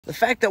The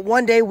fact that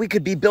one day we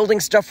could be building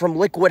stuff from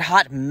liquid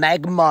hot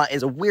magma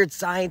is a weird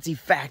sciencey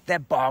fact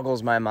that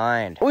boggles my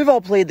mind. We've all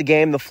played the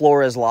game The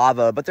Floor is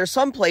Lava, but there's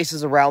some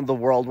places around the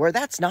world where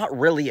that's not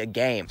really a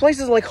game.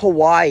 Places like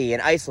Hawaii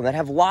and Iceland that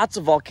have lots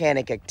of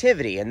volcanic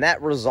activity, and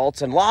that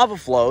results in lava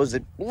flows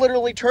that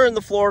literally turn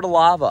the floor to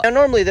lava. Now,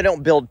 normally they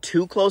don't build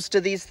too close to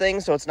these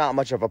things, so it's not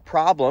much of a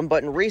problem,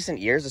 but in recent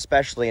years,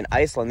 especially in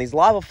Iceland, these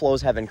lava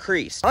flows have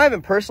increased. I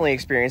haven't personally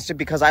experienced it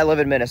because I live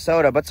in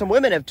Minnesota, but some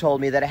women have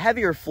told me that a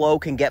heavier flow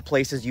can get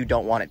places you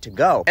don't want it to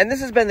go. And this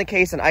has been the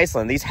case in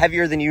Iceland. These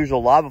heavier than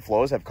usual lava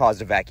flows have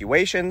caused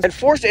evacuations and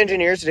forced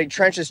engineers to dig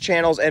trenches,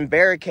 channels, and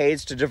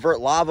barricades to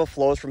divert lava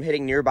flows from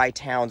hitting nearby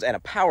towns and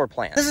a power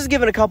plant. This has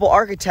given a couple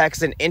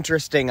architects an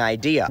interesting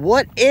idea.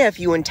 What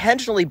if you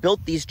intentionally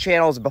built these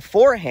channels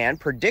beforehand,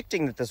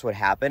 predicting that this would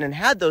happen, and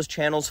had those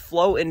channels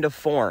flow into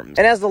forms?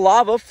 And as the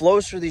lava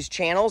flows through these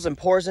channels and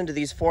pours into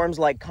these forms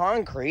like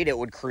concrete, it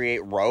would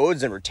create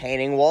roads and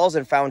retaining walls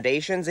and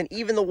foundations and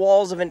even the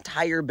walls of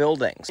entire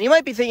buildings. And you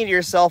might be thinking to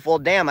yourself, well,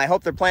 damn, I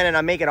hope they're planning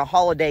on making a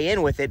Holiday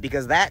Inn with it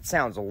because that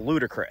sounds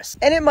ludicrous.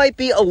 And it might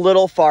be a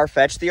little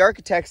far-fetched. The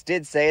architects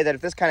did say that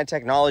if this kind of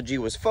technology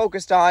was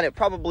focused on, it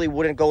probably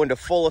wouldn't go into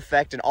full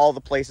effect in all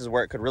the places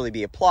where it could really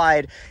be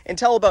applied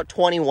until about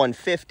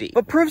 2150.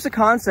 But proofs of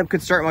concept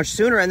could start much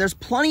sooner, and there's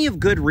plenty of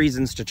good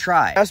reasons to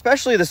try. Now,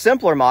 especially the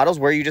simpler models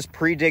where you just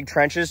pre-dig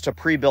trenches to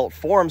pre-built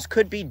forms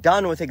could be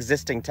done with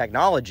existing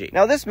technology.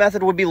 Now, this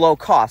method would be low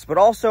cost, but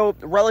also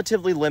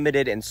relatively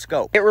limited in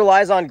scope. It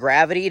relies on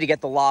gravity to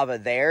get the lava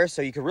there,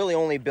 so you can really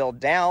only build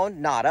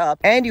down, not up,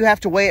 and you have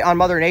to wait on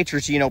Mother Nature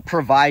to,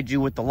 provide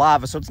you with the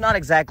lava, so it's not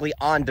exactly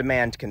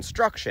on-demand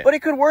construction. But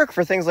it could work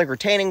for things like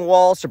retaining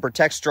walls to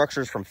protect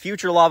structures from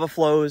future lava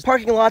flows,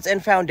 parking lots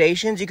and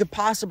foundations. You could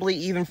possibly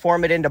even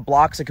form it into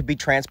blocks that could be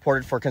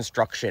transported for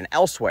construction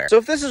elsewhere. So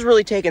if this is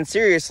really taken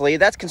seriously,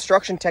 that's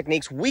construction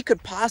techniques we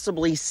could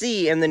possibly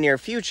see in the near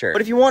future.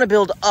 But if you want to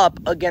build up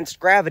against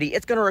gravity,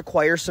 it's going to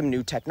require some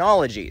new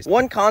technologies.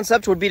 One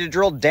concept would be to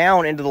drill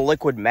down into the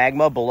liquid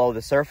magma below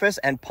the surface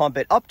and pump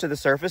it up to the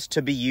surface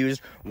to be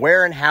used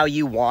where and how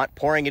you want,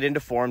 pouring it into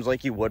forms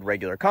like you would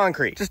regular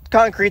concrete. Just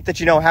concrete that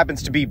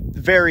happens to be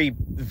very,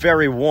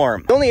 very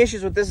warm. The only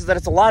issues with this is that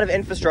it's a lot of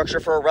infrastructure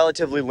for a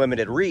relatively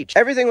limited reach.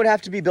 Everything would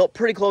have to be built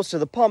pretty close to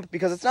the pump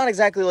because it's not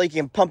exactly like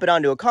you can pump it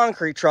onto a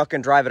concrete truck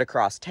and drive it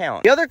across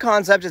town. The other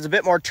concept is a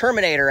bit more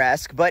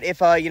Terminator-esque, but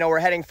if, we're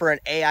heading for an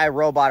AI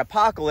robot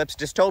apocalypse,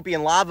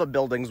 dystopian lava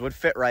buildings would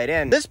fit right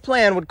in. This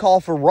plan would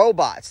call for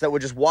robots that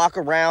would just walk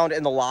around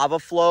in the lava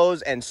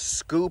flows and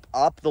scoop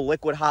up the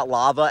liquid hot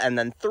lava and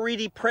then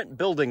 3D print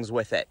buildings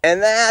with it.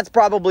 And that's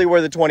probably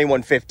where the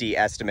 2150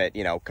 estimate,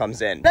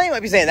 comes in. Now you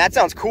might be saying, that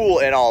sounds cool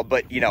and all,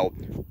 but,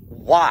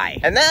 why?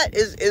 And that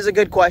is a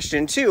good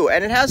question too,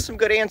 and it has some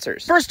good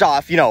answers. First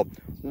off,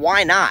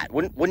 why not?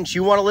 Wouldn't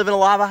you want to live in a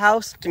lava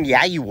house?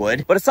 Yeah, you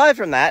would. But aside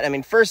from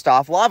that, first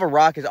off, lava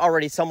rock is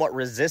already somewhat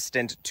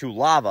resistant to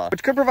lava,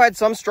 which could provide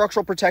some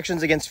structural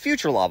protections against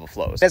future lava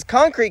flows. As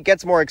concrete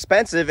gets more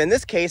expensive, in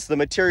this case, the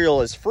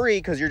material is free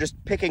because you're just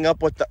picking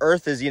up what the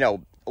earth is,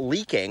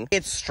 leaking.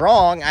 It's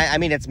strong.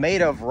 It's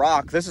made of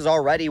rock. This is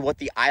already what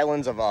the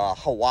islands of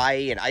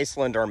Hawaii and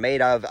Iceland are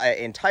made of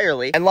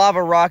entirely. And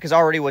lava rock is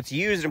already what's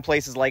used in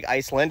places like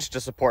Iceland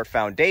to support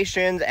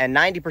foundations, and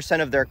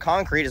 90% of their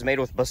concrete is made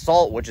with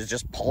basalt, which is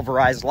just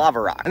pulverized lava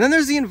rock. And then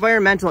there's the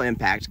environmental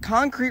impact.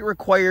 Concrete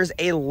requires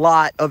a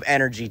lot of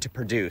energy to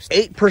produce.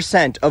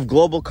 8% of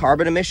global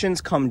carbon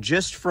emissions come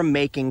just from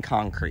making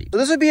concrete. So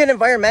this would be an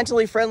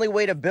environmentally friendly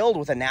way to build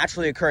with a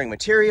naturally occurring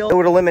material. It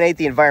would eliminate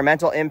the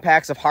environmental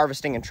impacts of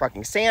harvesting and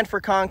trucking sand for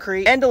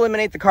concrete, and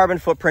eliminate the carbon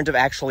footprint of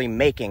actually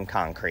making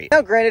concrete.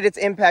 Now, granted, its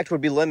impact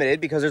would be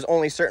limited because there's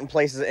only certain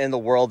places in the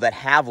world that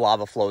have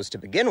lava flows to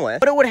begin with,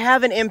 but it would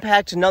have an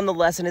impact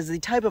nonetheless, and is the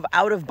type of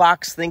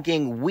out-of-box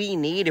thinking we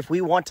need if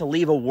we want to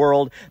leave a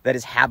world that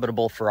is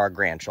habitable for our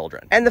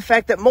grandchildren. And the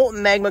fact that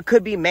molten magma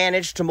could be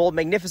managed to mold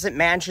magnificent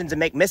mansions and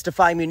make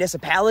mystifying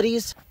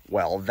municipalities,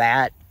 well,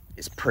 that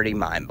is pretty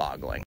mind-boggling.